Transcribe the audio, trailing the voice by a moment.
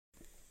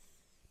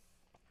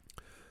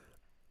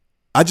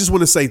I just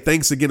want to say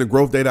thanks again to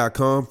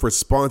growthday.com for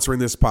sponsoring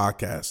this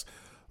podcast.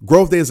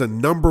 Growth Day is a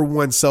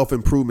 #1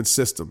 self-improvement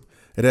system.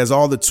 It has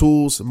all the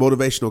tools,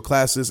 motivational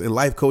classes, and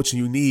life coaching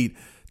you need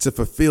to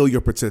fulfill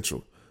your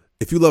potential.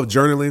 If you love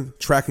journaling,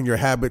 tracking your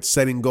habits,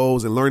 setting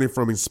goals, and learning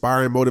from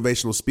inspiring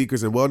motivational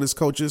speakers and wellness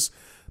coaches,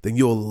 then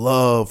you'll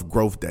love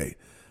Growth Day.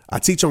 I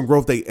teach on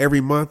Growth Day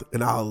every month,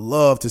 and I'd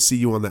love to see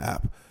you on the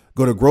app.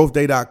 Go to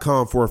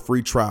growthday.com for a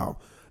free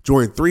trial.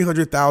 Join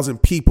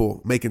 300,000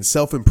 people making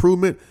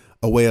self-improvement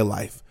a way of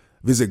life.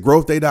 Visit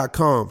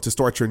growthday.com to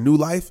start your new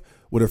life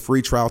with a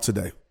free trial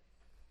today.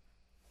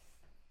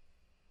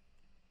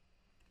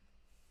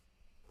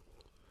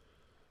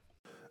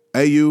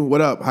 Hey, you,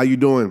 what up? How you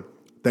doing?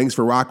 Thanks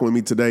for rocking with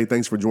me today.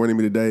 Thanks for joining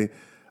me today.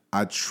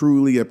 I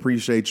truly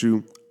appreciate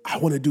you. I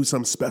want to do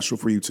something special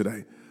for you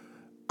today.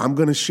 I'm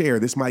going to share,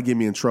 this might get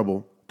me in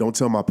trouble. Don't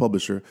tell my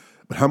publisher,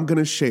 but I'm going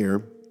to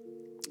share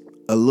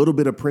a little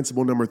bit of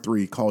principle number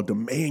 3 called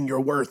Demand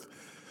Your Worth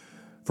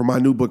from my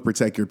new book,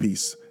 Protect Your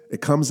Peace. It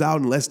comes out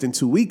in less than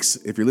 2 weeks.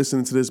 If you're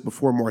listening to this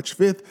before March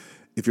 5th,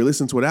 if you're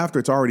listening to it after,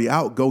 it's already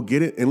out. Go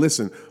get it. And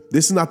listen,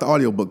 this is not the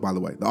audiobook, by the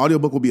way. The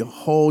audiobook will be a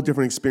whole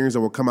different experience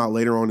that will come out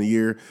later on in the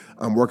year.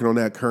 I'm working on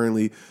that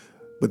currently.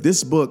 But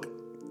this book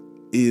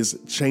is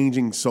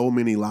changing so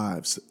many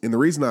lives. And the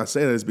reason I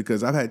say that is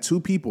because I've had 2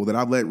 people that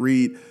I've let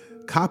read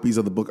copies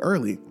of the book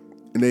early.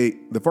 And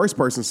the first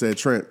person said,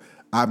 Trent,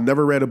 I've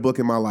never read a book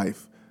in my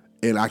life,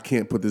 and I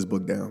can't put this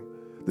book down.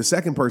 The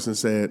second person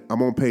said,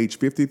 I'm on page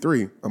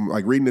 53. I'm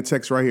like reading the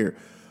text right here.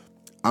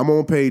 I'm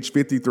on page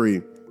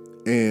 53,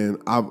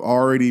 and I've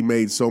already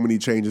made so many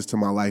changes to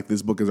my life.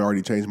 This book has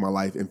already changed my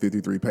life in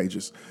 53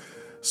 pages.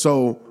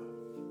 So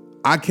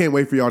I can't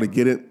wait for y'all to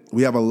get it.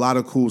 We have a lot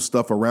of cool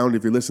stuff around.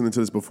 If you're listening to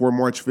this before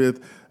March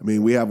 5th,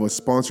 we have a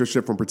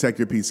sponsorship from Protect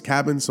Your Peace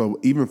Cabin. So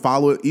even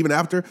follow it, even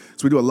after.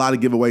 So we do a lot of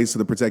giveaways to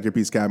the Protect Your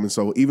Peace Cabin.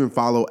 So even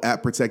follow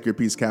at Protect Your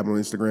Peace Cabin on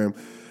Instagram.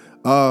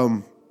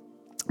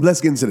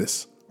 Let's get into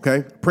this.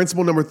 Okay.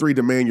 Principle number 3,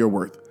 demand your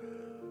worth.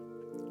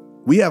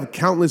 We have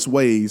countless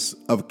ways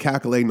of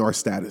calculating our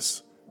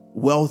status: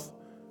 wealth,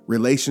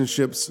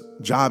 relationships,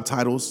 job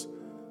titles,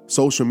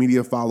 social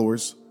media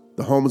followers,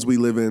 the homes we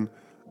live in,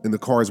 and the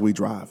cars we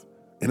drive,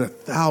 and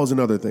 1,000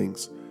 other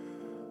things.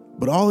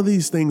 But all of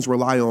these things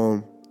rely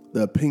on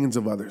the opinions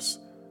of others.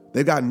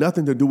 They've got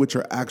nothing to do with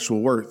your actual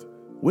worth,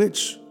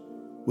 which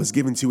was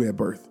given to you at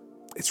birth.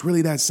 It's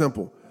really that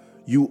simple.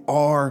 You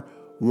are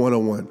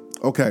 101.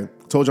 Okay,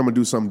 told you I'm going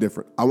to do something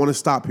different. I want to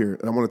stop here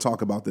and I want to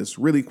talk about this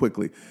really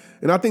quickly.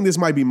 And I think this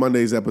might be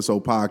Monday's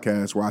episode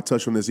podcast where I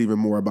touch on this even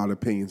more about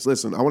opinions.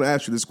 Listen, I want to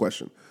ask you this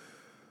question.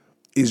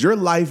 Is your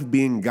life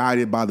being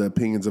guided by the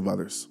opinions of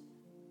others?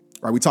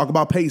 All right, we talk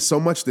about pace so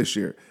much this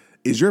year.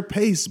 Is your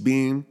pace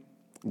being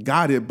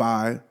guided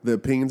by the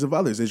opinions of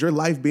others? Is your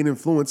life being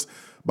influenced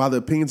by the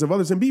opinions of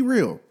others? And be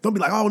real. Don't be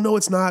like, oh, no,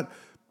 it's not.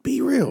 Be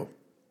real.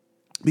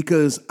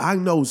 Because I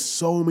know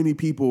so many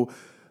people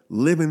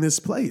live in this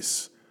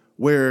place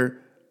where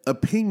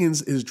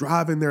opinions is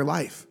driving their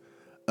life.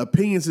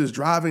 Opinions is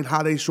driving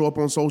how they show up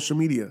on social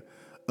media.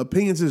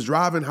 Opinions is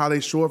driving how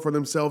they show up for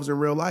themselves in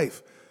real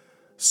life.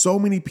 So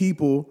many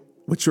people,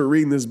 which are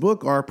reading this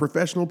book, are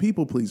professional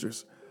people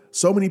pleasers.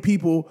 So many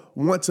people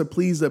want to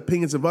please the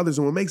opinions of others.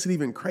 And what makes it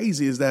even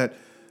crazy is that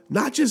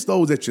not just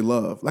those that you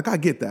love, like I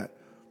get that,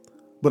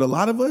 but a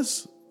lot of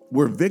us,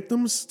 we're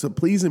victims to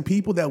pleasing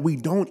people that we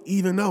don't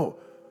even know.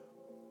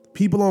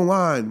 People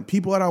online,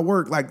 people at our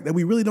work, like that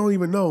we really don't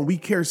even know. We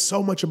care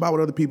so much about what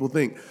other people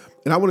think.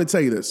 And I want to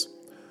tell you this.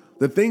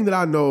 The thing that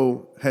I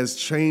know has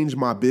changed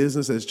my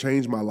business, has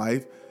changed my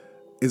life,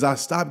 is I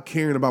stopped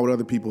caring about what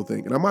other people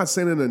think. And I'm not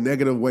saying it in a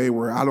negative way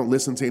where I don't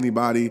listen to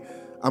anybody.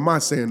 I'm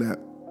not saying that.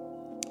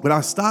 But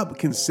I stopped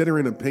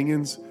considering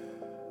opinions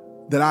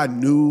that I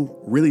knew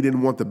really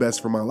didn't want the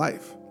best for my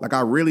life. Like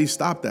I really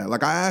stopped that.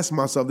 Like I asked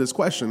myself this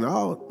question.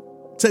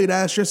 I'll tell you to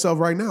ask yourself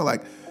right now,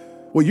 like,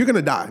 well, you're going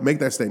to die. Make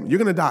that statement. You're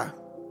going to die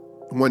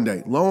one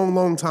day. Long,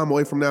 long time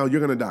away from now, you're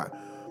going to die.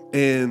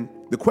 And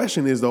the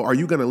question is, though, are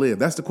you going to live?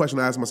 That's the question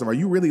I ask myself. Are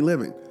you really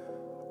living?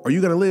 Are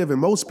you going to live?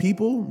 And most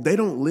people, they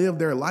don't live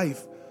their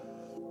life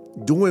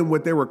doing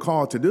what they were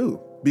called to do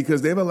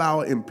because they've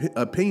allowed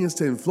opinions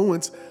to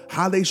influence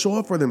how they show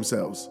up for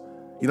themselves.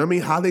 You know what I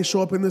mean? How they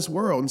show up in this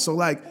world. And so,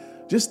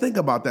 like, just think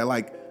about that.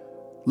 Like,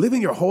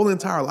 living your whole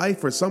entire life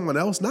for someone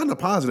else, not in a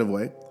positive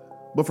way,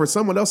 but for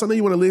someone else. I know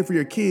you want to live for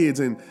your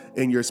kids and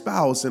your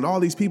spouse and all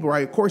these people,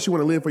 right? Of course, you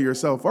want to live for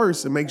yourself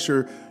first and make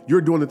sure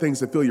you're doing the things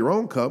to fill your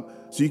own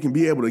cup so you can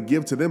be able to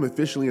give to them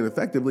efficiently and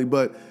effectively.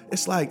 But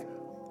it's like,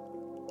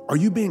 are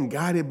you being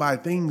guided by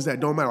things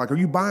that don't matter? Like, are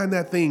you buying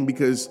that thing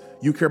because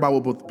you care about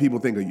what people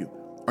think of you?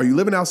 Are you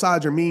living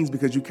outside your means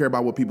because you care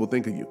about what people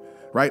think of you,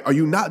 right? Are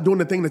you not doing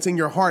the thing that's in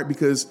your heart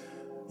because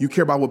you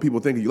care about what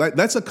people think of you? Like,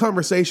 that's a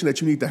conversation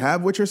that you need to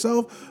have with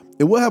yourself.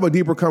 And we'll have a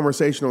deeper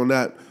conversation on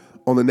that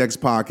on the next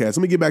podcast.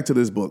 Let me get back to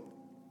this book.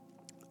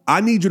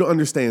 I need you to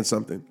understand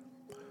something.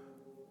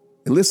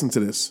 And listen to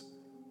this.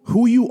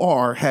 Who you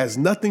are has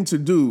nothing to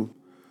do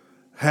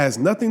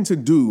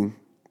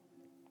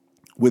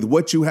with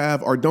what you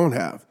have or don't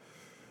have.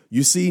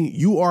 You see,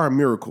 you are a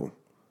miracle.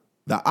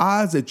 The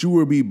odds that you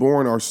will be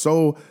born are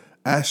so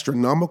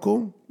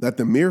astronomical that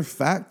the mere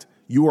fact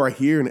you are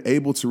here and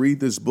able to read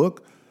this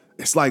book,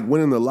 it's like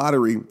winning the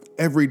lottery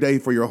every day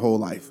for your whole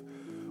life.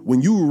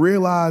 When you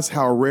realize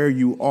how rare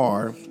you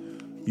are,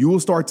 you will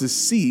start to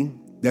see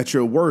that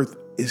your worth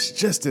is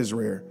just as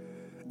rare.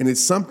 And it's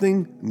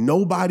something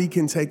nobody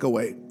can take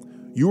away.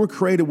 You were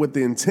created with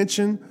the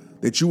intention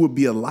that you would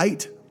be a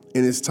light,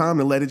 and it's time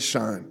to let it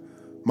shine.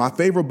 My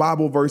favorite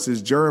Bible verse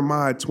is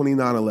Jeremiah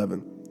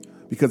 29:11,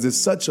 because it's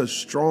such a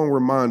strong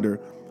reminder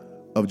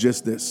of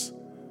just this.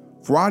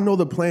 For I know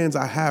the plans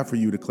I have for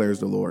you, declares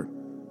the Lord.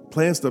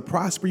 Plans to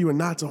prosper you and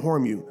not to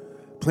harm you.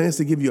 Plans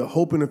to give you a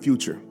hope in the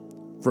future.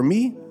 For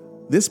me,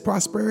 this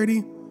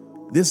prosperity,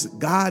 this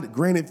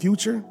God-granted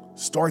future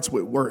starts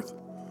with worth.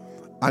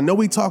 I know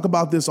we talk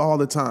about this all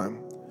the time,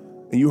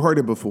 and you heard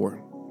it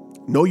before.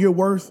 Know your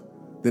worth,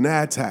 then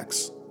add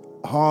tax,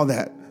 all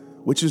that,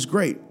 which is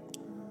great.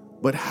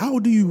 But how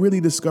do you really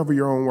discover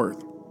your own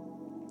worth?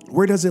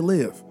 Where does it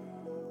live?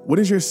 What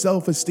is your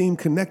self-esteem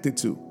connected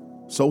to?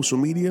 Social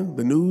media,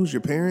 the news,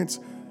 your parents,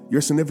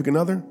 your significant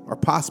other, or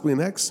possibly an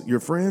ex, your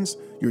friends,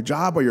 your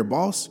job or your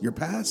boss, your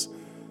past?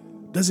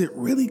 Does it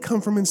really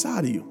come from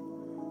inside of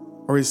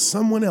you? Or is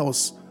someone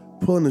else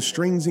pulling the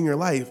strings in your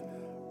life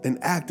and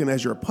acting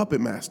as your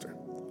puppet master?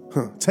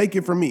 Take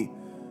it from me.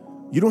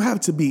 You don't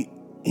have to be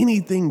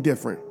anything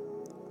different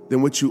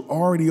than what you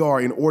already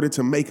are in order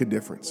to make a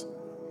difference.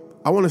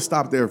 I want to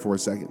stop there for a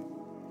second.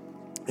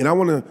 And I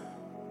want to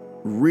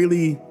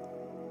really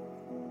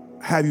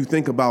have you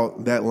think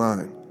about that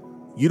line.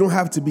 You don't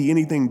have to be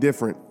anything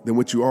different than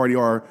what you already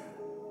are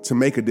to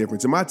make a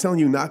difference. Am I telling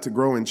you not to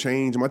grow and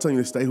change? Am I telling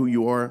you to stay who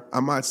you are?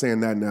 I'm not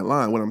saying that in that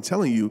line. What I'm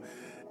telling you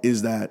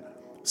is that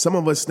some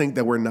of us think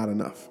that we're not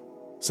enough.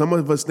 Some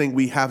of us think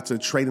we have to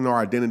trade in our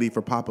identity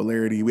for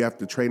popularity. We have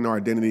to trade in our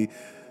identity.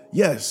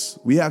 Yes,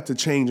 we have to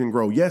change and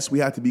grow. Yes, we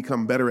have to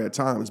become better at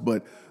times,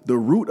 but the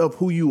root of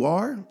who you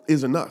are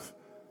is enough.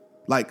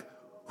 Like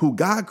who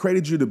God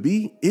created you to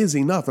be is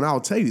enough. And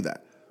I'll tell you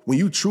that when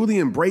you truly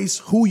embrace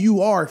who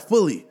you are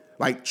fully,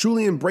 like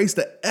truly embrace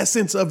the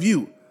essence of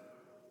you.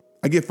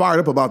 I get fired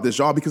up about this,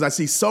 y'all, because I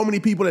see so many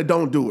people that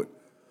don't do it.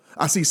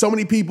 I see so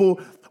many people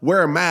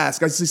wear a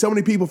mask. I see so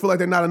many people feel like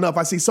they're not enough.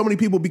 I see so many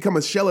people become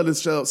a shell of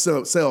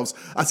themselves.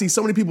 I see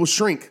so many people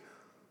shrink.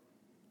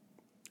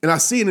 And I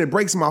see it and it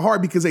breaks my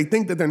heart because they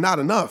think that they're not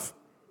enough.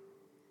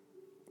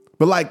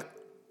 But like,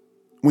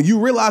 when you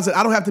realize that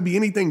I don't have to be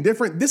anything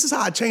different, this is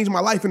how I changed my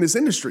life in this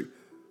industry.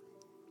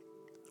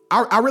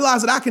 I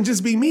realized that I can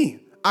just be me.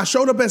 I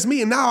showed up as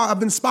me, and now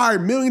I've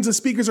inspired millions of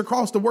speakers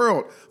across the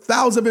world,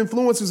 thousands of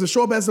influencers to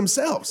show up as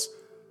themselves.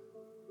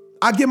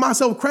 I give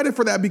myself credit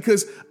for that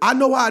because I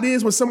know how it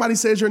is when somebody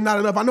says you're not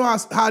enough. I know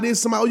how it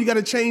is somebody, you got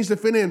to change to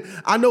fit in.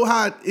 I know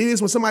how it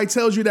is when somebody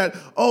tells you that,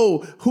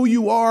 who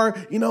you are,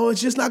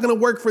 it's just not going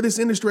to work for this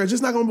industry. It's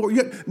just not going to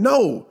work.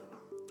 No.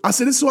 I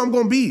said, this is who I'm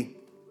going to be.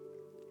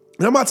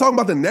 And I'm not talking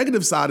about the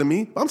negative side of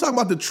me. I'm talking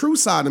about the true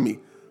side of me.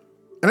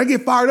 And I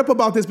get fired up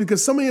about this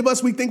because so many of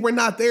us, we think we're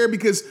not there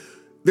because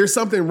there's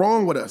something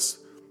wrong with us.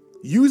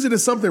 Use it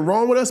as something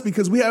wrong with us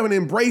because we haven't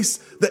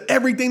embraced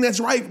everything that's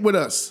right with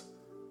us.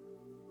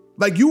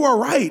 Like you are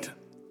right.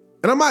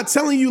 And I'm not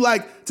telling you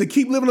like to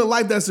keep living a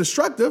life that's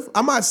destructive.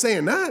 I'm not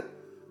saying that.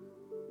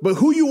 But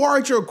who you are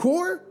at your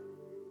core,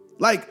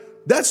 like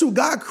that's who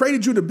God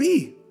created you to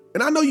be.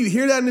 And I know you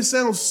hear that and it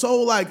sounds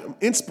so like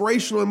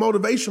inspirational and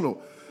motivational,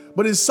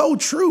 but it's so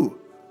true.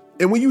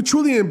 And when you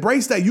truly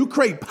embrace that, you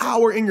create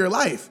power in your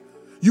life.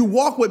 You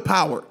walk with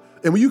power.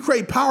 And when you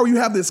create power, you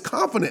have this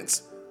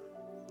confidence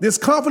that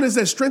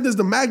strengthens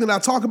the magnet I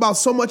talk about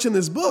so much in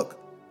this book.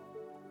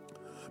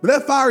 But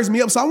that fires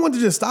me up. So I wanted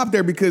to just stop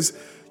there because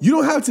you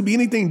don't have to be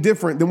anything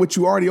different than what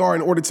you already are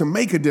in order to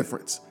make a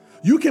difference.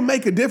 You can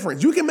make a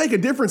difference. You can make a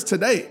difference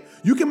today.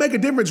 You can make a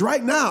difference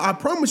right now. I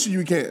promise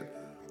you can.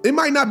 It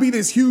might not be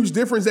this huge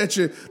difference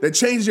that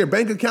changes your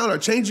bank account or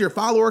changes your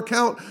follower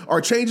count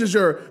or changes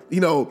your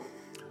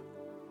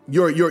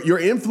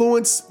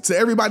influence to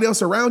everybody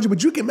else around you,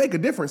 but you can make a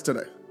difference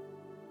today.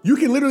 You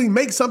can literally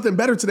make something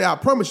better today. I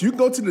promise you. You can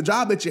go to the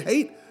job that you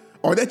hate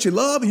or that you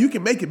love and you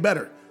can make it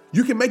better.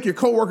 You can make your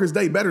coworker's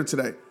day better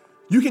today.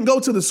 You can go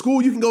to the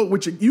school,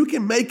 you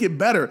can make it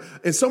better.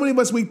 And so many of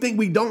us, we think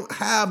we don't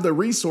have the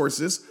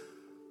resources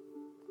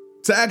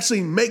to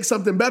actually make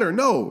something better.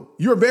 No,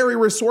 you're very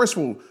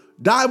resourceful.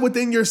 Dive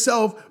within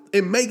yourself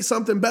and make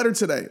something better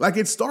today. Like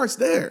it starts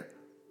there.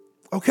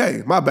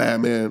 Okay, my bad,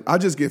 man. I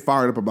just get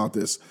fired up about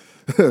this.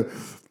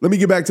 Let me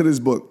get back to this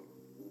book.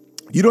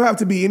 You don't have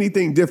to be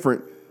anything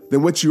different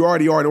than what you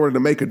already are in order to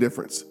make a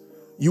difference.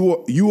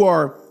 You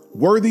are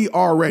worthy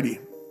already.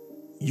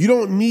 You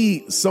don't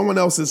need someone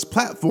else's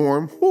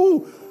platform.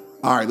 Woo.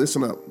 All right,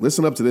 listen up.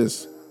 Listen up to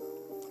this.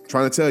 I'm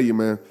trying to tell you,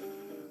 man.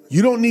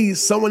 You don't need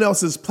someone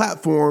else's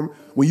platform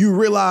when you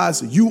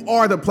realize you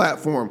are the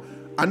platform.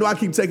 I know I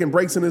keep taking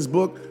breaks in this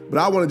book, but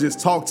I want to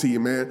just talk to you,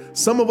 man.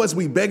 Some of us,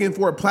 we begging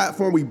for a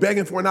platform. We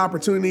begging for an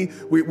opportunity.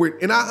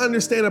 And I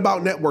understand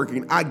about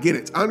networking. I get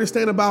it. I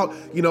understand about,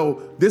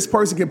 this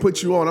person can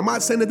put you on. I'm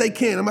not saying that they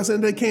can. I'm not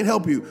saying that they can't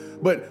help you.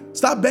 But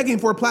stop begging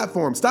for a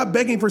platform. Stop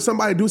begging for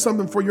somebody to do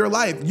something for your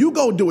life. You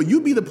go do it.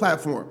 You be the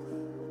platform.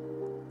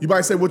 You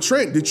might say, well,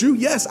 Trent, did you?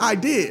 Yes, I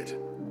did.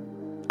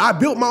 I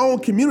built my own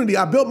community.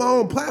 I built my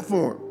own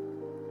platform.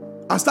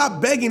 I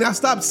stopped begging. I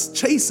stopped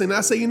chasing.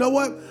 I say, you know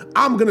what?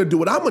 I'm going to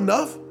do it. I'm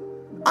enough.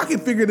 I can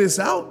figure this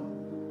out.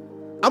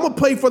 I'm going to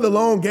play for the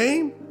long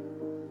game.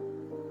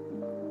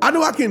 I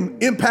know I can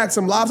impact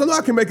some lives. I know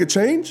I can make a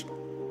change.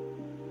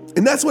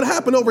 And that's what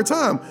happened over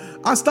time.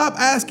 I stopped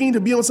asking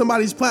to be on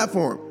somebody's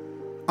platform.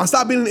 I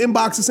stopped being in the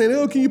inbox and saying,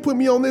 oh, can you put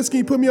me on this? Can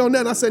you put me on that?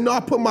 And I said, no, I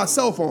put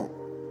myself on.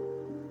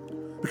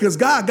 Because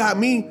God got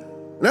me.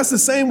 And that's the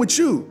same with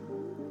you.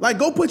 Like,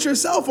 go put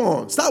yourself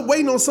on. Stop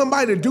waiting on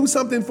somebody to do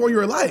something for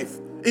your life.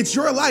 It's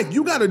your life.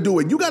 You got to do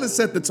it. You got to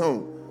set the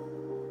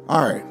tone.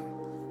 All right.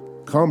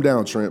 Calm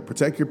down, Trent.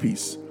 Protect your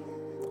peace.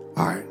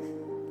 All right.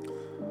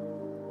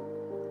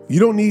 You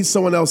don't need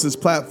someone else's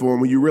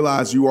platform when you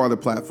realize you are the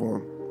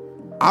platform.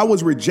 I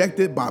was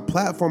rejected by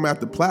platform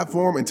after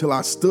platform until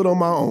I stood on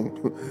my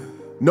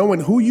own. Knowing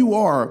who you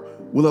are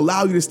will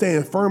allow you to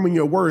stand firm in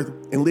your worth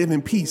and live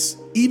in peace,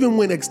 even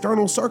when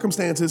external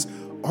circumstances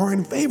are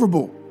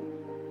unfavorable.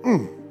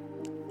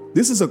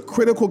 This is a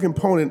critical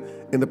component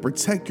in the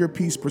protect your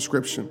peace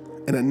prescription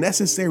and a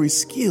necessary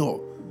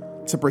skill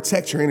to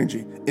protect your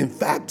energy. In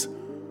fact,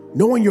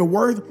 knowing your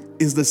worth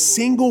is the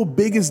single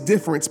biggest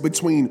difference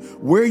between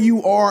where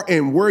you are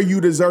and where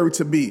you deserve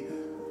to be.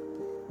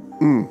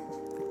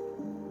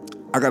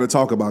 I got to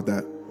talk about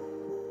that.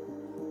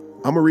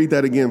 I'm going to read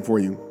that again for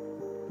you.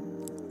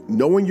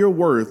 Knowing your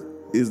worth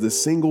is the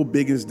single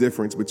biggest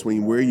difference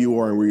between where you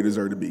are and where you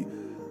deserve to be.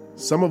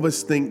 Some of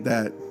us think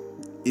that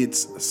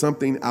it's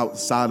something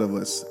outside of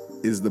us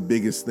is the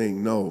biggest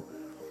thing. No,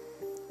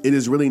 it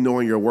is really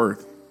knowing your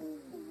worth.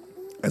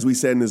 As we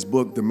said in this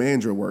book,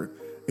 demand your worth.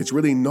 It's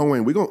really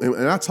knowing.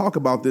 And I talk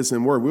about this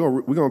in word.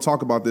 We're going to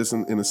talk about this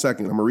in a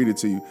second. I'm going to read it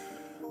to you.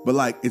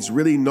 But it's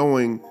really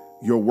knowing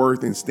your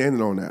worth and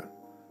standing on that.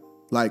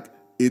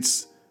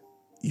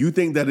 You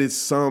think that it's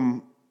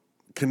some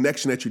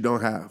connection that you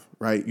don't have,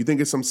 right? You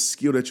think it's some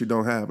skill that you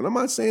don't have. And I'm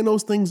not saying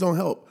those things don't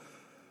help.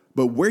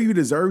 But where you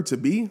deserve to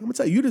be, I'm going to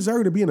tell you, you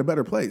deserve to be in a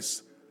better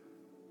place.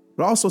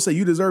 But I also say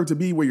you deserve to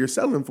be where you're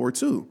settling for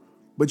too.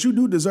 But you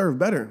do deserve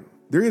better.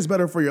 There is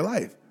better for your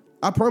life.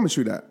 I promise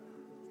you that.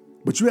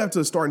 But you have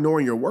to start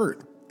knowing your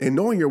worth. And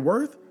knowing your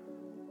worth,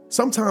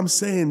 sometimes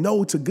saying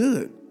no to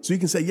good so you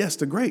can say yes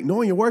to great.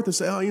 Knowing your worth and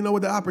say, oh, you know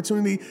what, the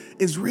opportunity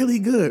is really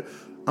good.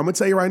 I'm going to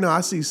tell you right now,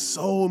 I see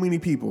so many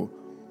people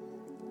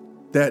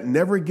that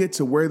never get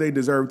to where they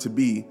deserve to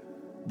be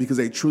because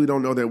they truly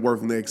don't know their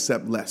worth and they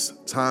accept less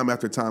time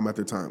after time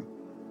after time.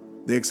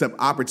 They accept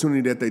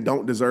opportunity that they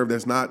don't deserve,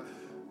 that's not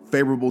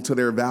favorable to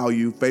their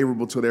value,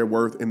 favorable to their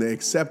worth, and they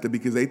accept it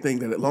because they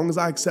think that as long as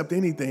I accept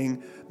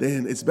anything,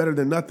 then it's better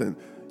than nothing.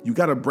 You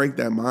got to break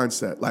that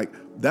mindset.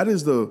 That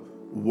is the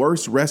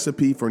worst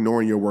recipe for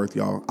knowing your worth,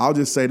 y'all. I'll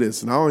just say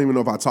this, and I don't even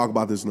know if I talk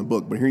about this in the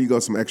book, but here you go,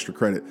 some extra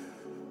credit.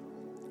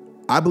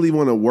 I believe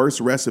one of the worst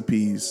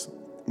recipes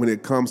when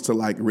it comes to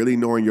really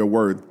knowing your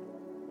worth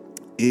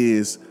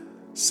is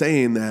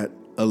saying that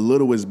a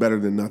little is better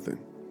than nothing.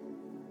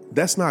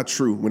 That's not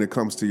true when it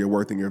comes to your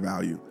worth and your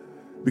value.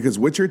 Because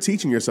what you're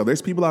teaching yourself,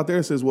 there's people out there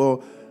that says,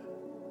 well,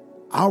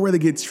 I'll rather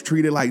get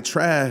treated like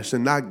trash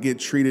and not get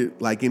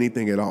treated like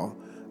anything at all.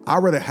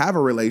 I'd rather have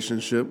a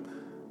relationship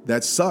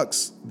that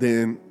sucks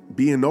than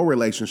be in no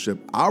relationship.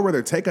 I'd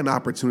rather take an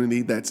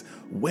opportunity that's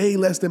way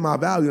less than my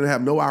value than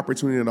have no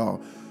opportunity at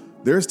all.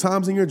 There's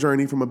times in your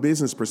journey from a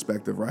business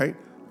perspective, right?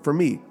 For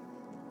me,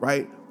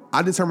 right?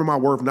 I determine my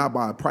worth not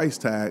by a price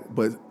tag,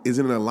 but is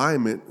it in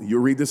alignment?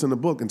 You'll read this in the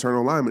book,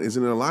 Internal Alignment. Is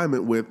it in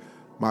alignment with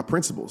my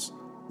principles?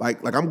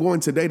 Like I'm going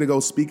today to go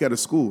speak at a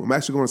school. I'm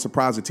actually going to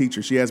surprise a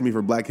teacher. She has me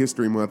for Black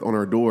History Month on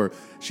her door.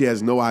 She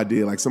has no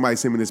idea. Somebody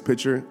sent me this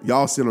picture.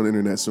 Y'all see it on the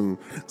internet soon,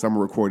 so I'm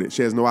going to record it.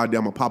 She has no idea.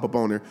 I'm going to pop up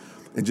on her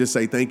and just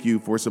say thank you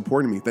for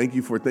supporting me. Thank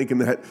you for thinking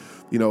that,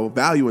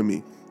 valuing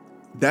me.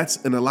 That's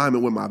in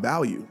alignment with my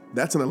value.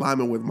 That's in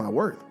alignment with my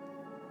worth.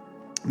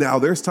 Now,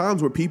 there's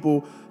times where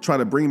people try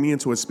to bring me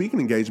into a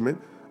speaking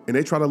engagement and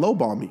they try to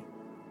lowball me.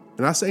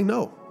 And I say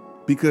no,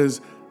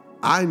 because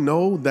I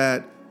know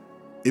that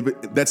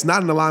that's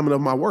not in alignment of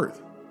my worth.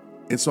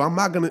 And so I'm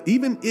not going to,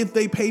 even if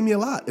they pay me a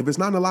lot, if it's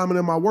not in alignment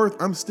of my worth,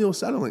 I'm still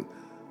settling.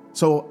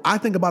 So I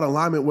think about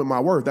alignment with my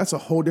worth. That's a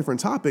whole different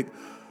topic.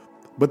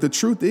 But the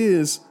truth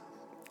is,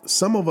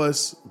 some of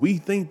us, we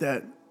think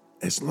that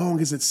as long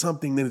as it's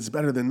something, then it's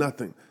better than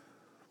nothing.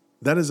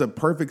 That is a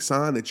perfect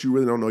sign that you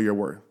really don't know your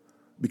worth.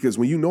 Because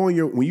when you know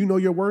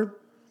your worth,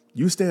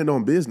 you stand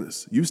on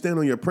business. You stand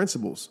on your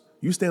principles.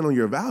 You stand on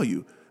your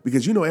value.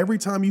 Because every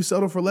time you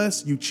settle for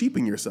less, you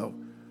cheapen yourself.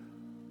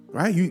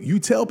 Right? You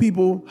tell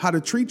people how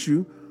to treat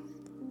you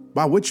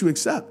by what you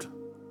accept.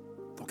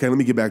 Okay, let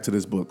me get back to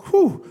this book.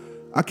 Whew,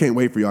 I can't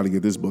wait for y'all to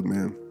get this book,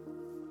 man.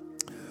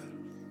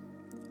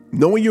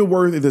 Knowing your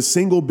worth is the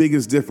single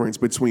biggest difference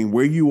between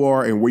where you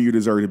are and where you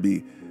deserve to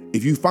be.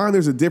 If you find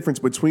there's a difference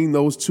between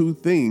those two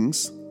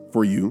things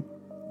for you,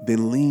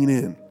 then lean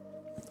in.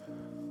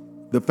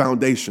 The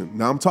foundation.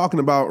 Now I'm talking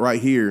about right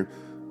here,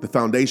 the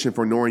foundation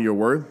for knowing your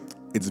worth.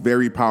 It's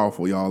very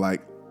powerful, y'all.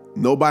 Like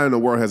nobody in the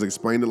world has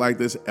explained it like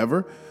this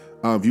ever.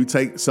 If you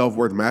take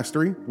self-worth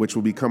mastery, which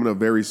will be coming up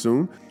very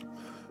soon,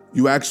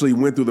 you actually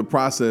went through the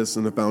process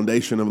and the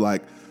foundation of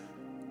like,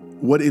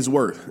 what is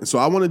worth? And so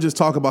I want to just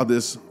talk about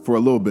this for a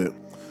little bit.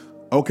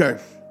 Okay.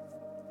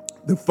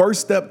 The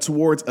first step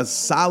towards a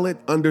solid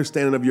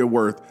understanding of your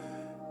worth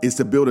is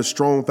to build a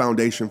strong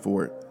foundation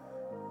for it.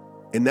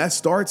 And that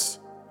starts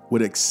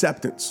with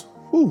acceptance.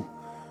 Whew.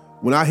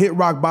 When I hit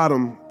rock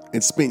bottom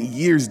and spent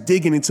years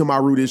digging into my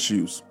root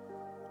issues,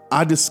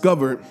 I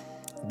discovered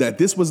that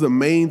this was the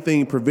main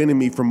thing preventing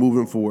me from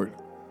moving forward.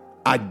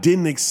 I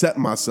didn't accept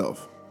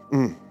myself.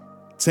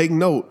 Take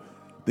note,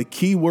 the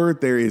key word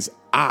there is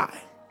I.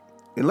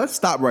 And let's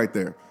stop right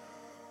there.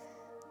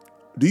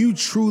 Do you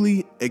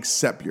truly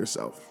accept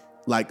yourself?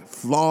 Like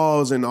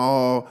flaws and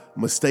all,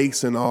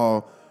 mistakes and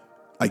all,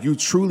 like you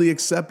truly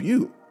accept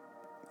you?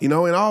 You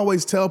know, and I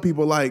always tell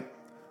people like,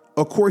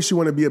 of course you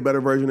want to be a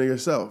better version of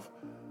yourself.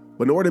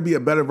 But in order to be a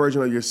better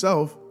version of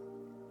yourself,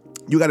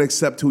 you got to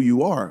accept who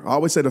you are. I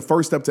always say the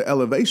first step to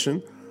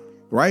elevation,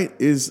 right,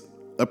 is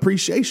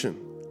appreciation.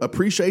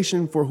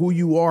 Appreciation for who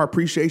you are,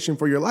 appreciation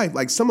for your life.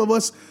 Like some of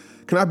us,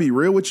 can I be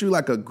real with you?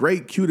 Like a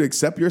great cue to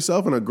accept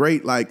yourself and a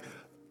great like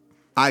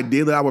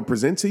idea that I would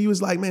present to you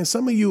is like, man,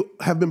 some of you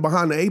have been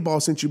behind the 8 ball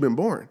since you've been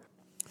born.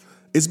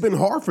 It's been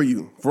hard for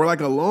you for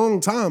like a long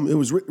time. It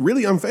was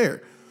really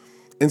unfair.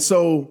 And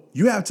so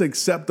you have to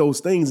accept those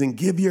things and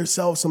give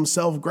yourself some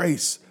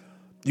self-grace.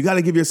 You got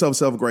to give yourself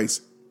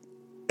self-grace.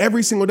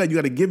 Every single day, you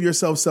got to give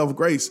yourself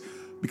self-grace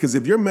because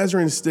if your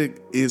measuring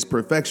stick is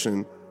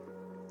perfection,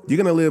 you're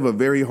going to live a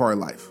very hard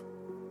life.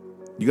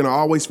 You're going to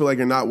always feel like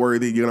you're not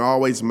worthy. You're going to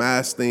always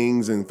mask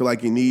things and feel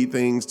like you need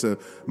things to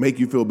make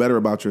you feel better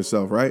about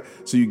yourself, right?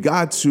 So you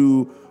got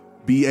to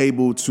be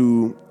able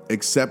to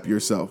accept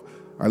yourself.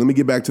 All right, let me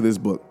get back to this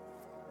book.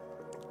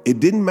 It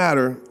didn't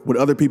matter what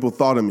other people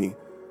thought of me.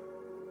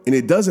 And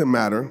it doesn't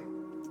matter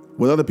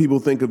what other people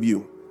think of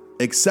you.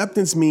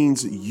 Acceptance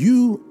means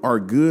you are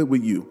good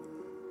with you.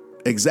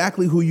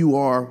 Exactly who you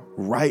are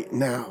right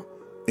now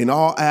in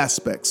all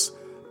aspects,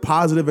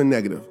 positive and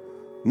negative.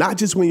 Not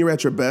just when you're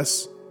at your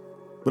best,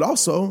 but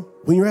also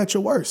when you're at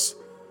your worst.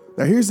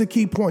 Now, here's the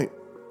key point.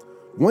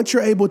 Once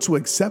you're able to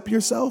accept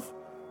yourself,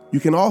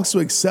 you can also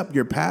accept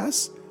your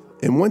past.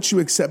 And once you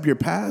accept your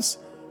past,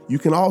 you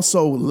can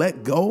also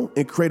let go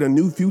and create a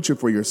new future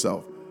for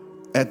yourself.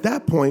 At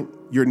that point,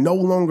 you're no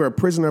longer a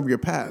prisoner of your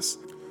past,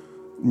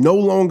 no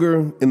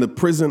longer in the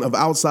prison of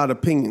outside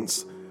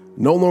opinions,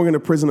 no longer in the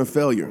prison of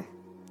failure.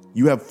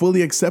 You have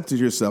fully accepted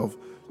yourself.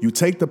 You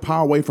take the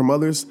power away from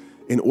others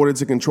in order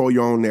to control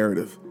your own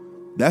narrative.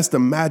 That's the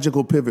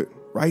magical pivot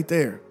right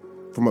there.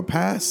 From a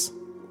past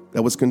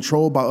that was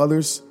controlled by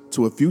others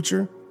to a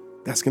future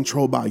that's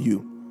controlled by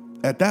you.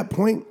 At that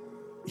point,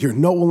 you're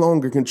no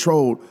longer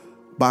controlled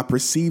by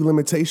perceived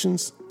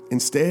limitations.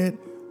 Instead,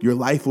 your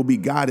life will be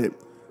guided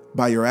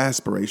by your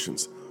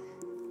aspirations.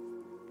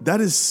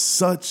 That is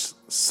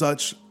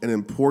such an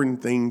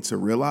important thing to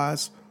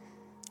realize.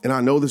 And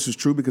I know this is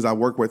true because I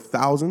worked with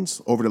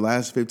thousands over the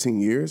last 15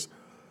 years.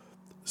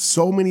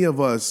 So many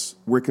of us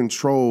were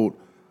controlled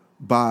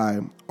by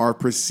our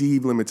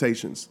perceived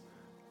limitations,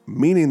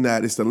 meaning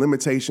that it's the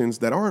limitations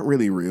that aren't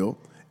really real.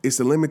 It's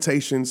the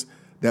limitations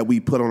that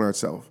we put on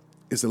ourselves.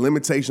 It's the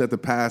limitation that the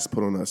past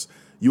put on us.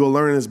 You will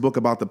learn in this book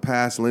about the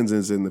past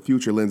lenses and the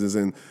future lenses.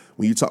 And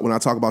when I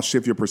talk about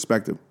shift your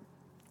perspective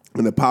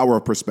and the power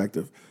of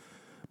perspective.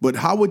 But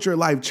how would your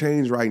life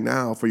change right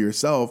now for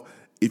yourself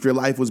if your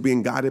life was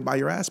being guided by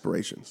your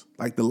aspirations?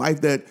 Like the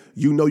life that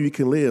you know you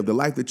can live, the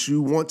life that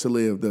you want to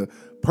live, the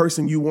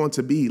person you want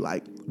to be.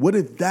 Like, what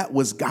if that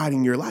was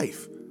guiding your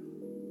life?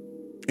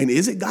 And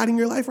is it guiding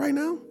your life right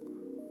now?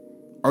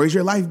 Or is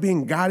your life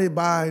being guided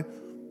by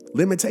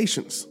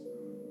limitations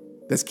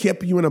that's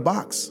kept you in a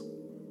box,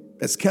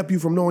 that's kept you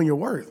from knowing your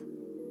worth?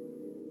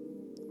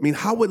 I mean,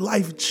 how would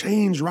life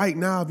change right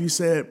now if you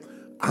said,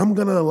 I'm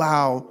going to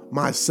allow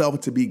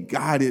myself to be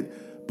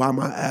guided by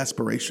my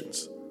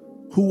aspirations,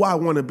 who I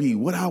want to be,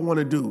 what I want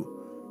to do,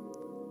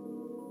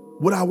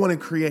 what I want to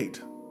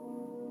create,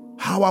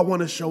 how I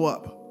want to show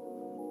up?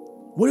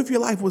 What if your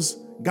life was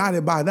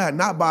guided by that,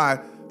 not by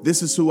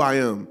this is who I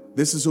am,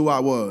 this is who I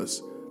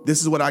was,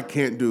 this is what I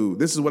can't do,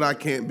 this is what I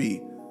can't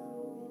be?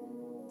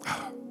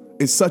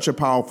 It's such a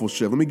powerful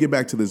shift. Let me get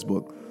back to this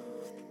book.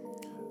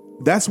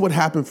 That's what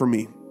happened for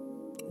me.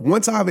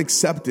 Once I've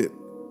accepted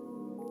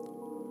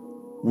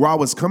where I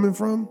was coming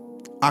from,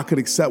 I could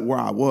accept where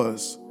I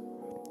was.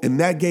 And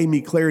that gave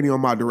me clarity on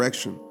my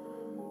direction.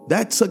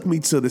 That took me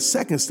to the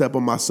second step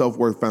of my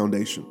self-worth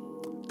foundation,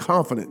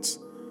 confidence.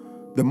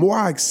 The more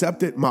I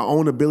accepted my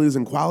own abilities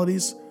and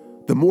qualities,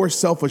 the more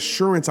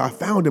self-assurance I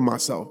found in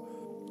myself.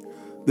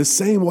 The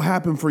same will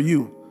happen for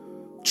you.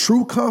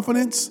 True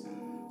confidence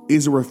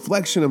is a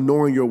reflection of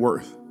knowing your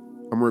worth.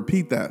 I'm going to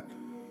repeat that.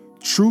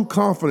 True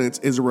confidence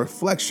is a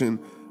reflection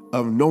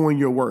of knowing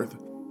your worth.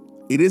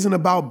 It isn't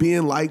about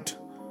being liked.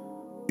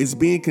 It's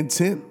being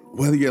content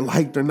whether you're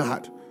liked or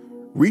not.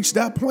 Reach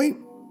that point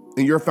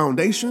and your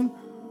foundation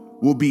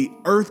will be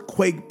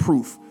earthquake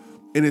proof.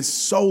 And it's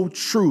so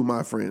true,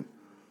 my friend.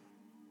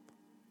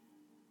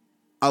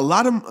 I'm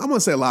going to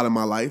say a lot of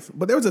my life,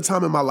 but there was a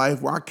time in my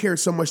life where I cared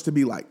so much to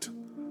be liked.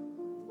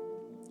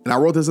 And I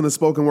wrote this in a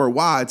spoken word,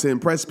 why? To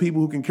impress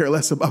people who can care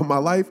less about my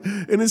life.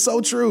 And it's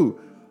so true.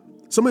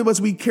 Some of us,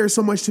 we care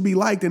so much to be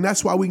liked, and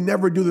that's why we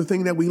never do the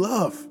thing that we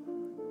love.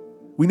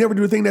 We never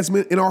do the thing that's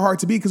meant in our heart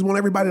to be, because we want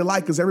everybody to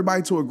like us,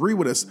 everybody to agree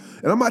with us.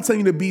 And I'm not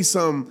telling you to be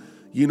some,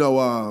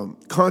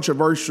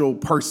 controversial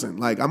person.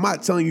 Like, I'm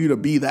not telling you to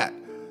be that.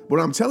 What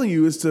I'm telling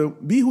you is to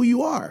be who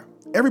you are.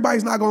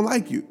 Everybody's not going to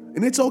like you,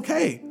 and it's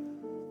okay.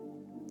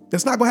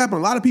 That's not going to happen.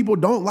 A lot of people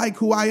don't like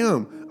who I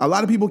am. A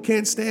lot of people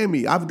can't stand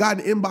me. I've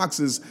gotten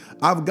inboxes.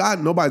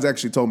 Nobody's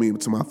actually told me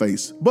to my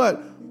face,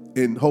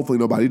 and hopefully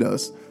nobody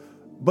does.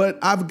 But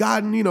I've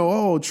gotten,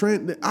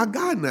 Trent, I've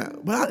gotten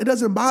that. But it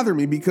doesn't bother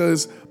me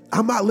because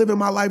I'm not living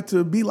my life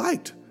to be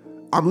liked.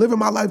 I'm living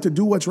my life to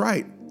do what's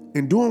right.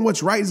 And doing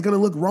what's right is going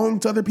to look wrong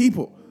to other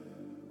people.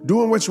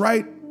 Doing what's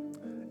right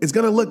is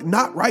going to look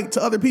not right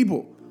to other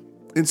people.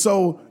 And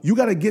so you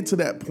got to get to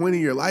that point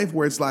in your life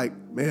where it's like,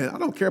 man, I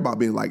don't care about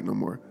being liked no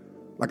more.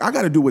 Like, I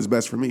got to do what's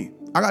best for me.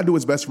 I got to do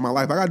what's best for my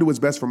life. I got to do what's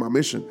best for my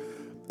mission.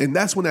 And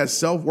that's when that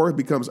self-worth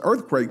becomes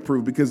earthquake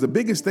proof, because the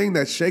biggest thing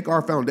that shake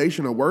our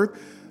foundation of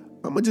worth,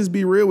 I'm going to just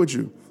be real with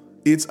you.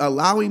 It's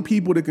allowing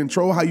people to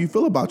control how you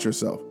feel about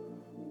yourself.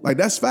 Like,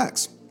 that's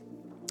facts.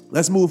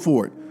 Let's move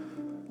forward.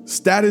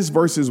 Status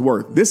versus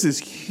worth. This is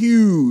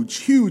huge,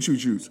 huge,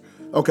 huge, huge.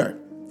 Okay.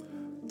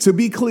 To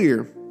be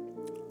clear,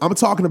 I'm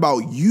talking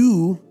about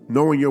you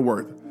knowing your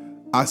worth.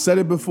 I said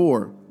it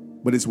before,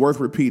 but it's worth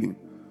repeating.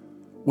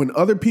 When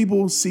other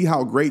people see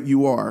how great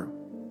you are,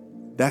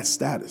 that's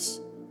status.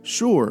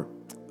 Sure,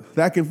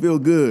 that can feel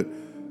good,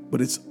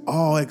 but it's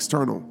all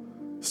external.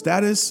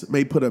 Status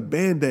may put a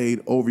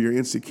Band-Aid over your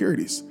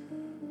insecurities,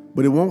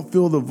 but it won't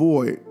fill the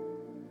void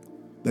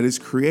that is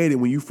created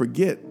when you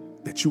forget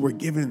that you were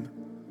given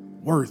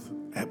worth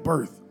at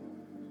birth.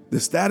 The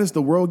status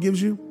the world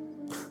gives you,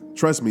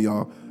 trust me,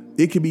 y'all,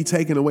 it can be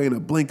taken away in a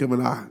blink of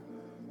an eye.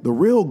 The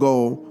real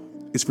goal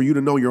is for you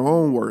to know your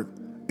own worth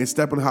and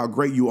step into how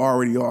great you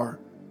already are.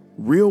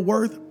 Real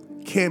worth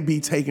can't be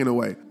taken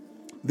away.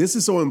 This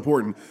is so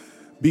important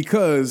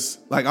because,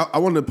 I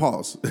wanted to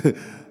pause. This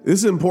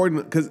is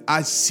important because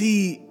I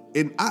see,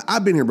 and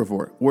I've been here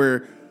before,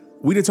 where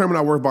we determine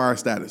our worth by our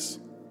status.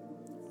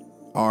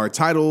 Our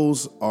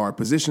titles, our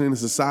position in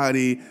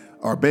society,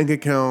 our bank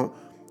account,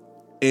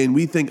 and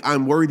we think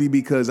I'm worthy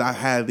because I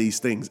have these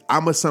things.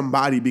 I'm a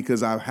somebody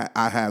because I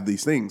have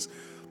these things.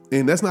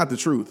 And that's not the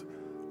truth,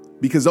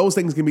 because those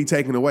things can be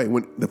taken away.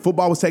 When the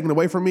football was taken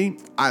away from me,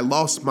 I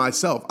lost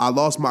myself. I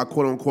lost my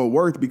quote unquote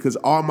worth because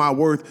all my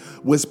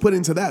worth was put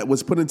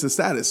into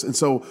status. And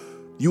so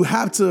you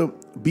have to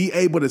be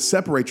able to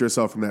separate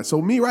yourself from that.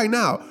 So me right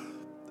now,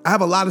 I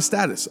have a lot of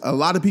status. A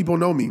lot of people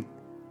know me,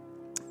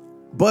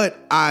 but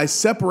I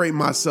separate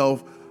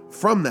myself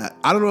from that.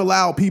 I don't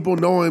allow people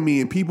knowing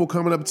me and people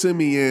coming up to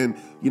me and,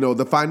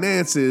 the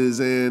finances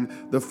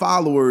and the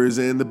followers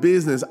and the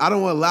business. I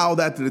don't allow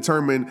that to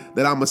determine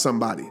that I'm a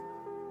somebody.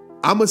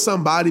 I'm a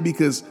somebody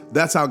because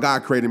that's how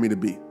God created me to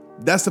be.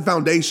 That's the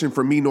foundation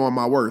for me knowing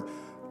my worth.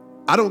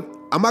 I'm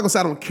not gonna say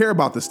I don't care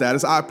about the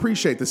status. I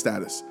appreciate the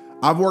status.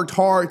 I've worked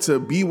hard to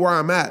be where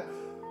I'm at.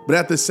 But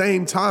at the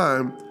same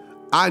time,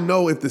 I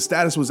know if the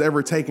status was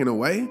ever taken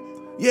away,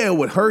 yeah, it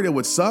would hurt, it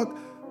would suck,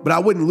 but I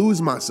wouldn't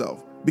lose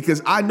myself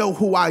because I know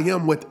who I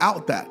am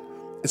without that.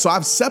 And so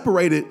I've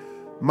separated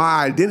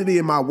my identity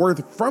and my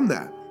worth from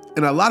that.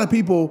 And a lot of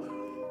people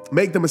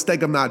make the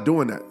mistake of not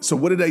doing that. So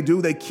what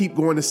do? They keep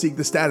going to seek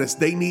the status.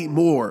 They need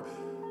more.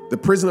 The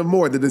prison of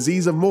more, the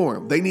disease of more.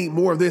 They need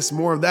more of this,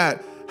 more of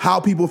that. How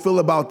people feel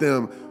about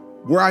them,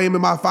 where I am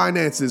in my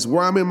finances,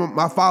 where I'm in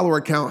my follower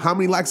account, how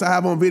many likes I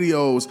have on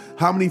videos,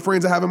 how many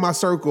friends I have in my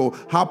circle,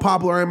 how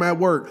popular I am at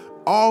work.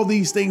 All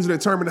these things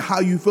determine how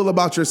you feel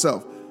about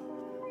yourself.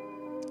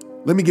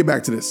 Let me get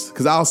back to this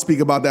because I'll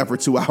speak about that for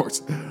 2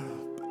 hours.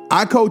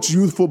 I coach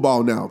youth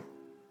football now,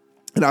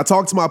 and I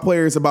talk to my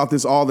players about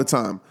this all the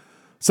time.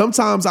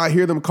 Sometimes I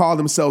hear them call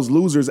themselves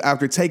losers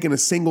after taking a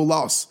single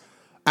loss.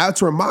 I have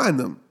to remind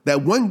them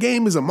that one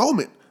game is a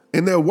moment,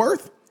 and their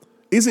worth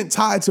isn't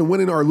tied to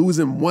winning or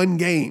losing one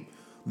game.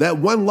 That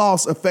one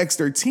loss affects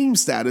their team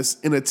status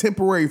in a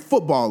temporary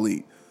football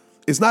league.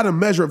 It's not a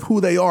measure of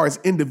who they are as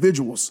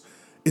individuals.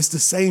 It's the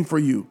same for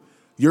you.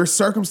 Your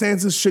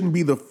circumstances shouldn't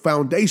be the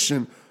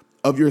foundation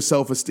of your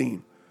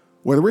self-esteem.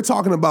 Whether we're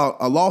talking about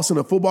a loss in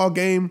a football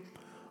game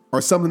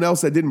or something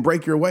else that didn't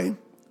break your way,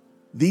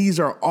 these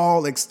are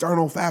all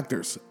external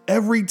factors.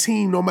 Every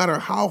team, no matter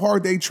how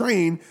hard they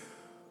train,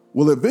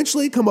 will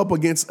eventually come up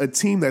against a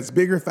team that's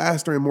bigger,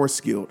 faster, and more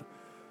skilled.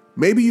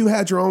 Maybe you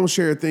had your own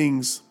share of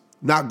things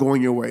not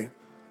going your way.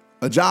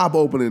 A job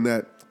opening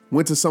that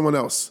went to someone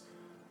else.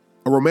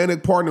 A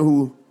romantic partner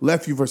who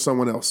left you for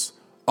someone else.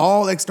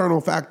 All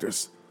external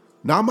factors.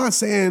 Now, I'm not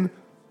saying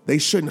they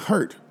shouldn't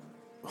hurt.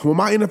 When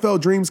my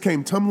NFL dreams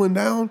came tumbling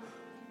down,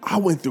 I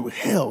went through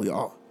hell,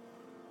 y'all.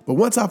 But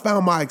once I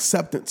found my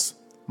acceptance,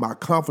 my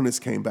confidence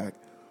came back.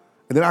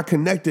 And then I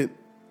connected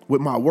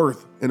with my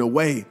worth in a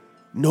way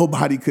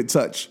nobody could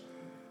touch.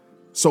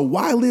 So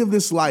why live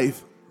this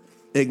life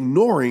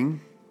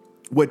ignoring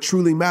what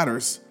truly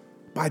matters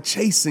by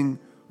chasing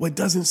what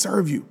doesn't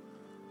serve you?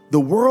 The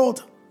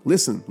world,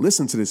 listen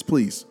to this,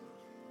 please.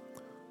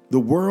 The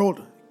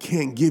world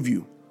can't give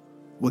you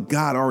what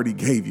God already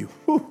gave you.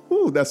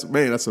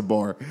 That's a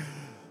bar.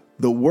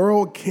 The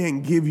world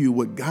can't give you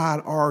what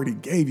God already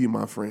gave you,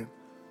 my friend.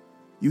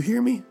 You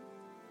hear me?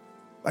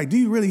 Like, do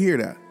you really hear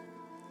that?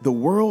 The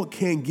world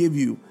can't give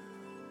you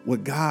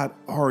what God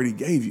already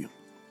gave you.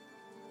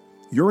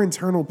 Your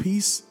internal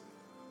peace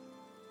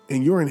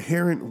and your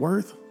inherent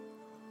worth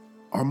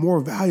are more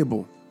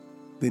valuable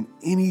than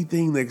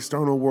anything the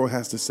external world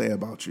has to say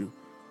about you.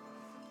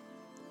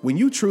 When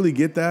you truly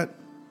get that,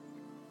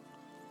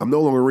 I'm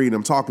no longer reading,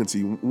 I'm talking to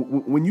you.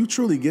 When you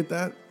truly get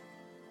that,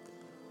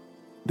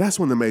 that's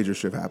when the major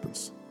shift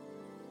happens.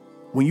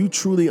 When you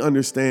truly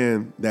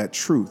understand that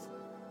truth,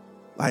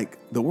 like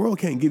the world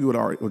can't give you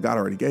what God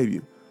already gave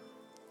you.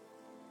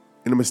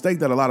 And the mistake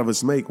that a lot of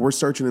us make, we're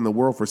searching in the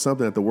world for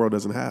something that the world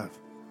doesn't have.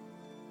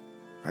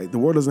 Right? The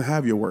world doesn't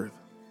have your worth.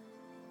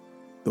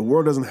 The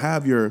world doesn't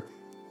have your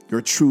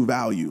true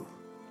value.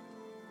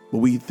 But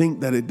we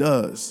think that it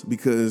does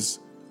because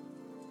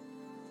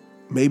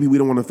maybe we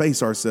don't want to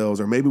face ourselves,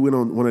 or maybe we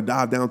don't want to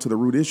dive down to the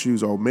root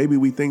issues, or maybe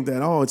we think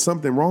that, it's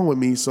something wrong with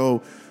me.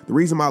 So the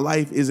reason my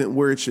life isn't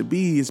where it should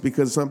be is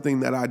because of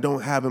something that I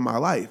don't have in my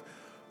life.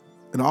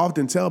 And I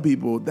often tell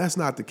people that's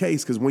not the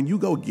case, because when you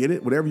go get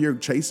it, whatever you're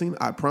chasing,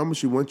 I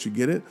promise you, once you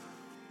get it,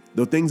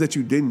 the things that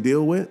you didn't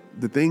deal with,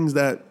 the things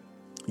that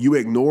you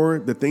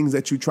ignored, the things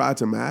that you tried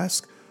to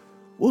mask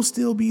will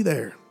still be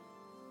there.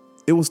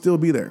 It will still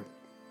be there.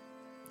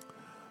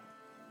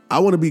 I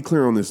want to be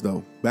clear on this,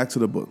 though. Back to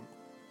the book.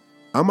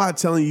 I'm not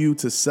telling you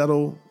to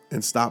settle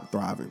and stop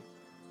thriving.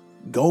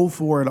 Go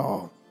for it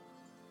all.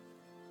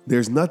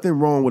 There's nothing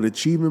wrong with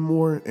achieving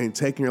more and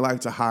taking your life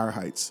to higher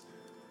heights.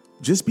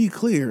 Just be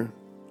clear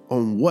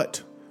on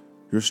what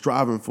you're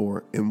striving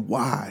for and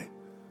why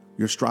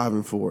you're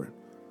striving for it.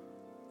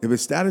 If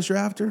it's status you're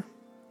after,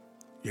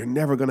 you're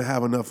never going to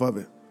have enough of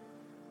it.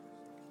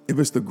 If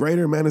it's the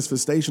greater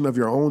manifestation of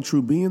your own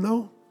true being,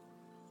 though,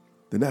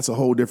 then that's a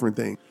whole different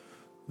thing.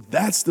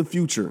 That's the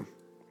future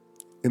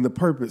and the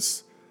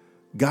purpose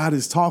God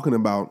is talking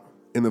about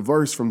in the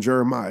verse from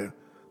Jeremiah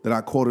that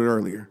I quoted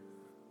earlier.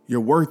 You're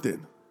worth it,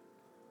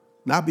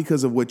 not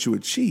because of what you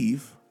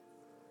achieve,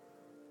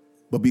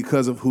 but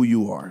because of who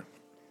you are.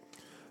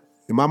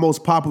 And my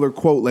most popular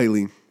quote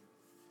lately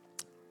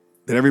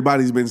that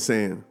everybody's been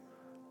saying,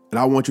 and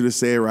I want you to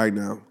say it right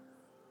now.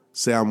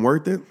 Say, I'm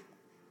worth it.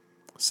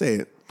 Say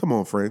it. Come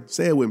on, friend.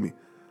 Say it with me.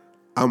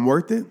 I'm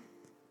worth it.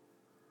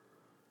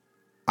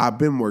 I've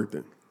been worth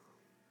it.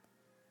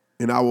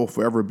 And I will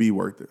forever be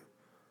worth it.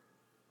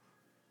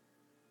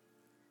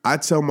 I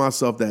tell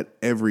myself that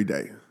every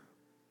day.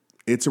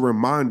 It's a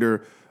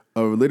reminder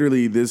of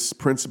literally this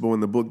principle in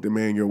the book,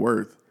 Demand Your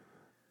Worth.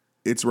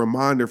 It's a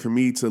reminder for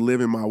me to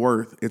live in my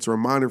worth. It's a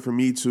reminder for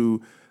me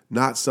to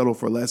not settle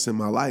for less in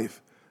my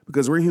life,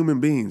 because we're human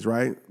beings,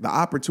 right? The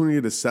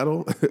opportunity to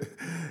settle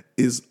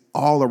is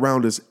all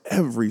around us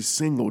every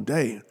single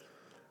day.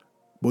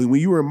 But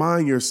when you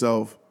remind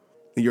yourself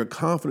and you're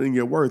confident in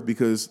your worth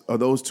because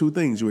of those two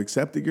things, you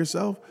accepted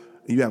yourself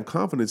and you have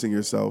confidence in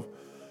yourself,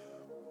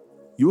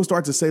 you will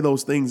start to say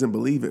those things and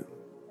believe it.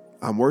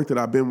 I'm worth it.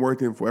 I've been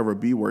worth it and forever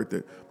be worth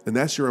it. And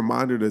that's your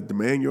reminder to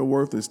demand your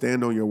worth and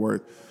stand on your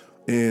worth.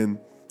 And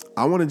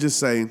I want to just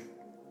say,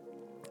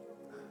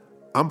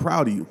 I'm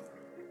proud of you.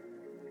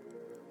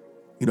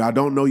 You know, I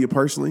don't know you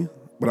personally,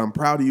 but I'm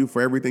proud of you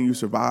for everything you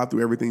survived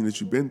through, everything that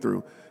you've been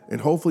through.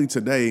 And hopefully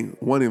today,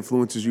 one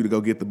influences you to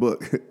go get the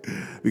book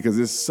because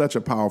it's such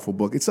a powerful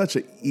book. It's such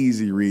an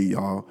easy read,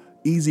 y'all.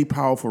 Easy,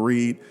 powerful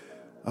read.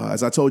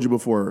 As I told you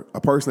before, a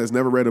person that's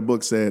never read a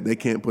book said they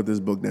can't put this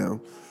book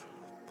down.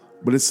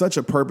 But it's such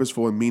a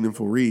purposeful and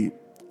meaningful read.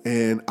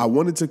 And I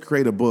wanted to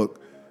create a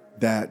book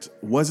that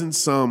wasn't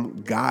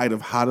some guide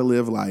of how to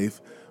live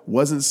life,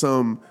 wasn't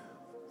some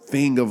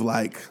thing of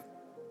like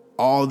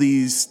all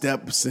these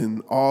steps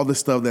and all the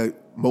stuff that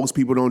most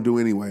people don't do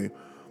anyway.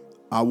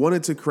 I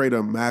wanted to create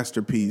a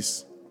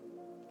masterpiece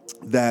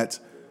that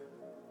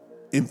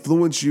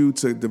influenced you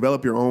to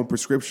develop your own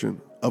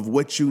prescription of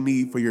what you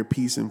need for your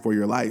peace and for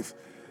your life.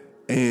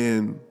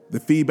 And the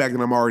feedback that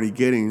I'm already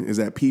getting is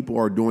that people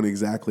are doing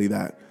exactly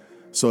that.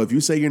 So if you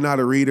say you're not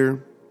a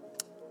reader,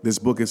 this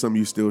book is something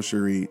you still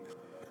should read.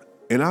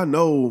 And I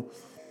know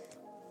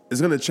it's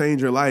going to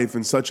change your life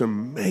in such a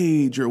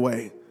major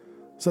way,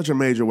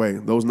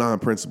 those 9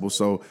 principles.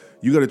 So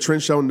you go to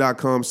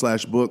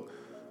TrentShelton.com/book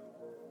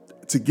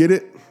to get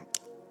it,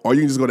 or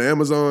you can just go to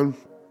Amazon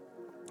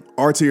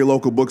or to your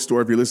local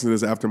bookstore if you're listening to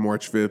this after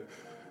March 5th.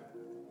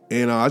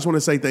 And I just want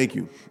to say thank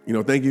you. You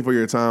know, thank you for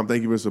your time.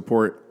 Thank you for the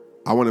support.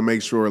 I want to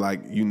make sure,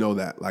 like, you know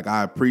that. Like,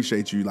 I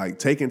appreciate you, like,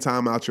 taking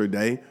time out your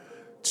day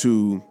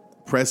to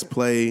press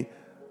play,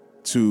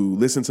 to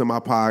listen to my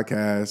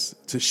podcast,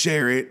 to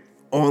share it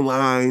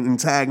online and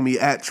tag me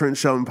at Trent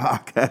Shelton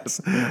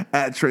Podcast,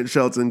 at Trent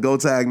Shelton. Go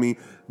tag me.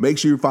 Make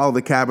sure you follow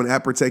the cabin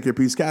at Protect Your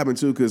Peace Cabin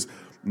too, because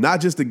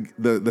not just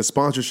the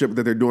sponsorship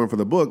that they're doing for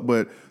the book,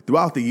 but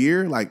throughout the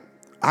year, like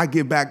I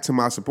give back to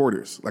my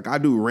supporters. Like I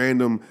do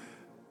random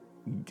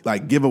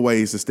like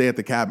giveaways to stay at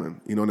the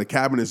cabin. You know, and the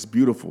cabin is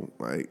beautiful.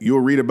 Like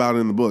you'll read about it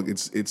in the book.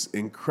 It's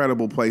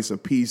incredible place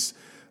of peace.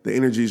 The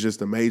energy is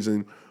just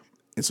amazing.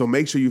 And so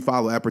make sure you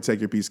follow at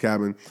Protect Your Peace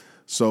Cabin.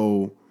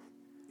 So,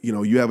 you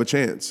know, you have a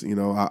chance. You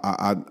know,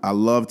 I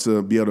love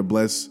to be able to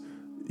bless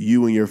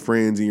you and your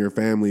friends and your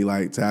family,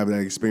 like to have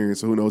that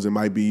experience. So who knows, it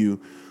might be you.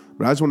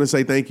 But I just want to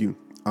say thank you.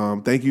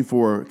 Thank you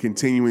for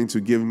continuing to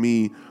give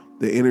me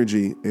the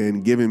energy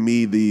and giving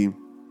me the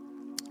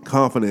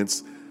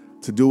confidence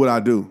to do what I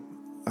do.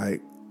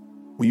 Like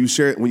when you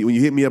share, when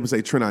you hit me up and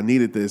say, Trent, I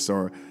needed this,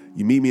 or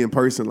you meet me in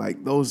person,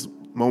 like those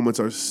moments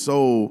are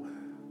so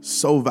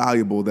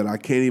valuable that I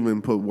can't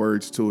even put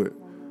words to it.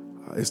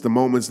 It's the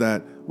moments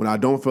that when I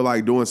don't feel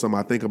like doing something,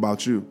 I think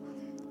about you.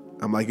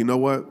 I'm like, you know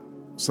what?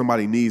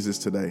 Somebody needs this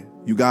today.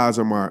 You guys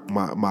are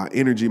my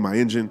energy, my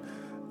engine.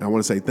 And I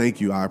want to say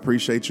thank you. I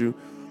appreciate you.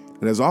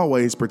 And as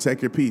always,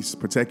 protect your peace,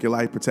 protect your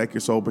life, protect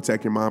your soul,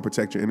 protect your mind,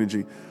 protect your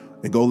energy,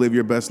 and go live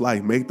your best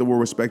life. Make the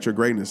world respect your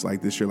greatness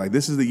like this year. Like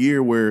this is the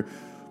year where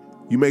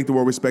you make the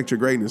world respect your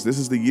greatness. This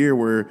is the year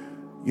where,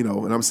 you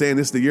know, and I'm saying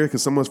this is the year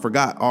because someone's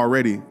forgot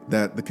already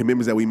that the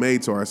commitments that we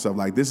made to ourselves,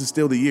 like this is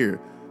still the year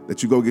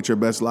that you go get your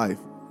best life.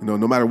 You know,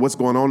 no matter what's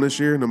going on this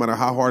year, no matter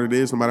how hard it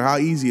is, no matter how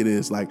easy it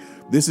is, like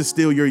this is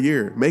still your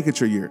year. Make it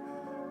your year.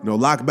 You know,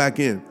 lock back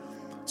in.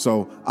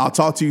 So I'll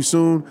talk to you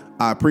soon.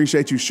 I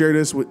appreciate you. Share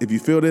this. If you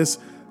feel this,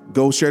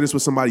 go share this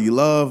with somebody you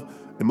love.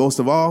 And most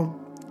of all,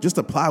 just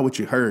apply what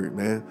you heard,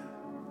 man.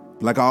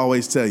 Like I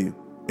always tell you,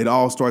 it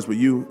all starts with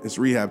you. It's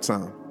rehab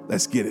time.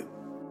 Let's get it.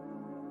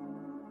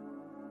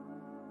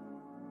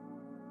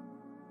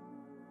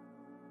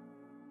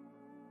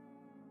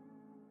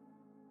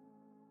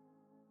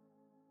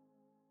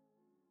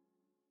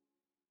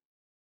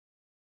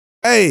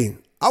 Hey,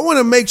 I want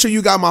to make sure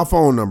you got my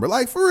phone number.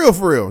 Like for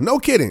real. No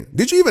kidding.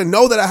 Did you even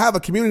know that I have a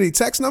community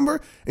text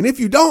number? And if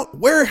you don't,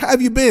 where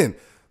have you been?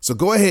 So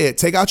go ahead,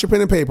 take out your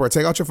pen and paper, or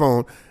take out your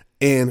phone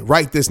and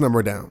write this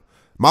number down.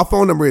 My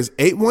phone number is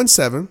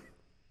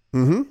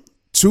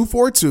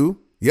 817-242,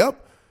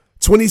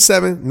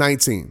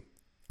 2719.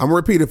 I'm going to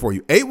repeat it for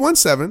you.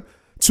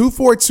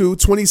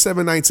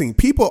 817-242-2719.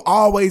 People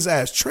always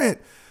ask, Trent,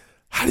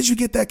 how did you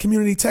get that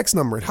community text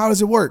number? And how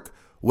does it work?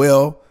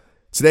 Well,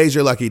 today's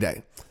your lucky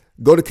day.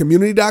 Go to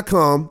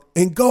community.com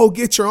and go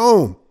get your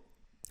own.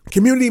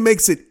 Community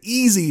makes it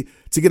easy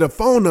to get a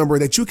phone number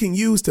that you can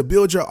use to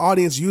build your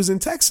audience using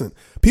texting.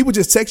 People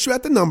just text you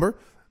at the number,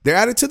 they're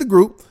added to the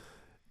group,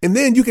 and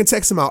then you can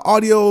text them out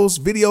audios,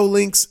 video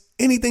links,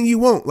 anything you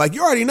want. Like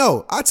you already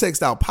know, I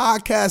text out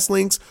podcast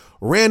links,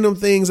 random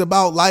things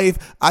about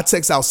life. I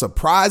text out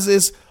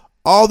surprises,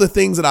 all the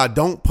things that I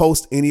don't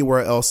post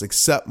anywhere else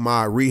except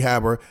my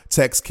Rehabber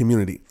text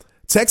community.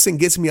 Texting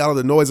gets me out of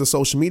the noise of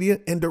social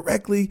media and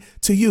directly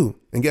to you.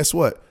 And guess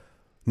what?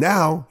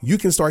 Now you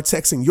can start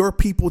texting your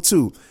people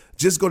too.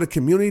 Just go to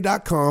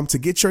community.com to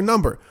get your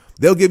number.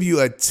 They'll give you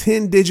a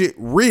 10-digit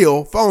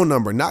real phone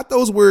number, not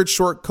those weird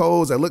short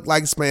codes that look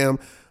like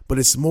spam, but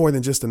it's more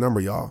than just a number,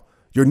 y'all.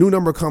 Your new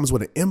number comes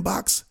with an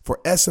inbox for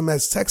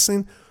SMS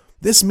texting.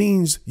 This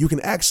means you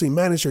can actually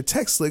manage your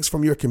text lists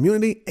from your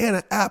community and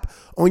an app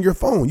on your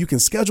phone. You can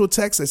schedule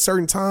texts at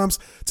certain times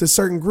to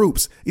certain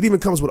groups. It even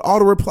comes with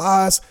auto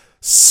replies.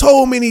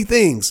 So many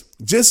things.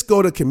 Just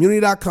go to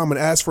community.com and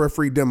ask for a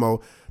free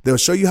demo. They'll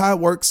show you how it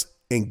works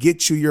and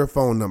get you your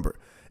phone number.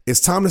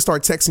 It's time to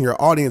start texting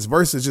your audience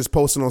versus just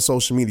posting on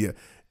social media.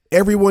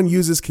 Everyone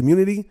uses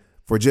community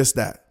for just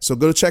that. So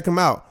go to check them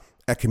out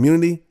at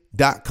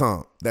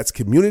community.com. That's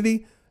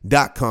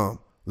community.com.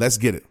 Let's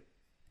get it.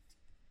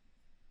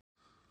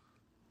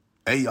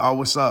 Hey, y'all,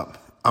 what's up?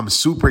 I'm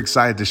super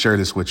excited to share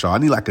this with y'all. I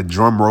need like a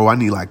drum roll. I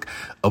need like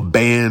a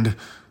band.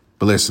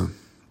 But listen.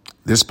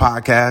 This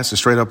podcast, the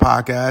Straight Up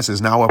Podcast,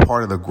 is now a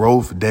part of the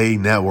Growth Day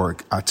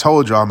Network. I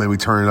told y'all, man, we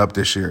turn it up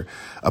this year.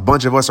 A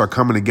bunch of us are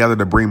coming together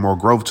to bring more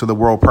growth to the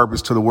world,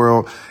 purpose to the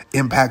world,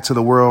 impact to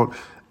the world,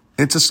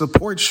 and to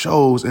support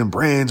shows and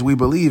brands we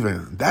believe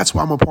in. That's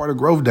why I'm a part of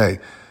Growth Day.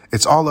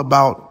 It's all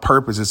about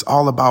purpose. It's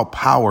all about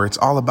power. It's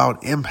all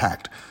about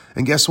impact.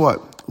 And guess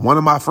what? One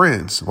of my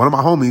friends, one of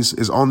my homies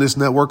is on this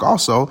network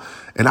also,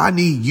 and I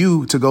need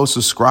you to go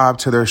subscribe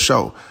to their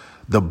show.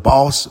 The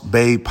Boss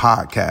Babe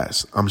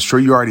Podcast. I'm sure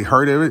you already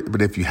heard of it, but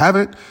if you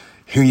haven't,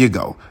 here you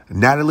go.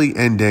 Natalie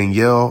and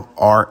Danielle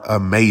are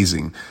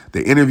amazing.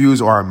 The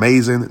interviews are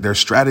amazing. Their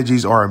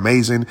strategies are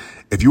amazing.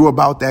 If you're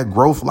about that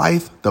growth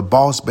life, the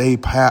Boss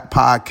Babe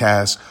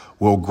Podcast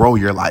will grow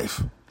your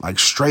life. Like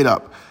straight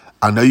up.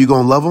 I know you're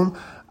going to love them.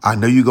 I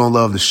know you're going to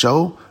love the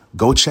show.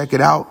 Go check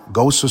it out.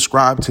 Go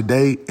subscribe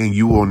today and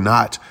you will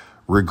not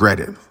regret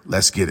it.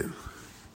 Let's get it.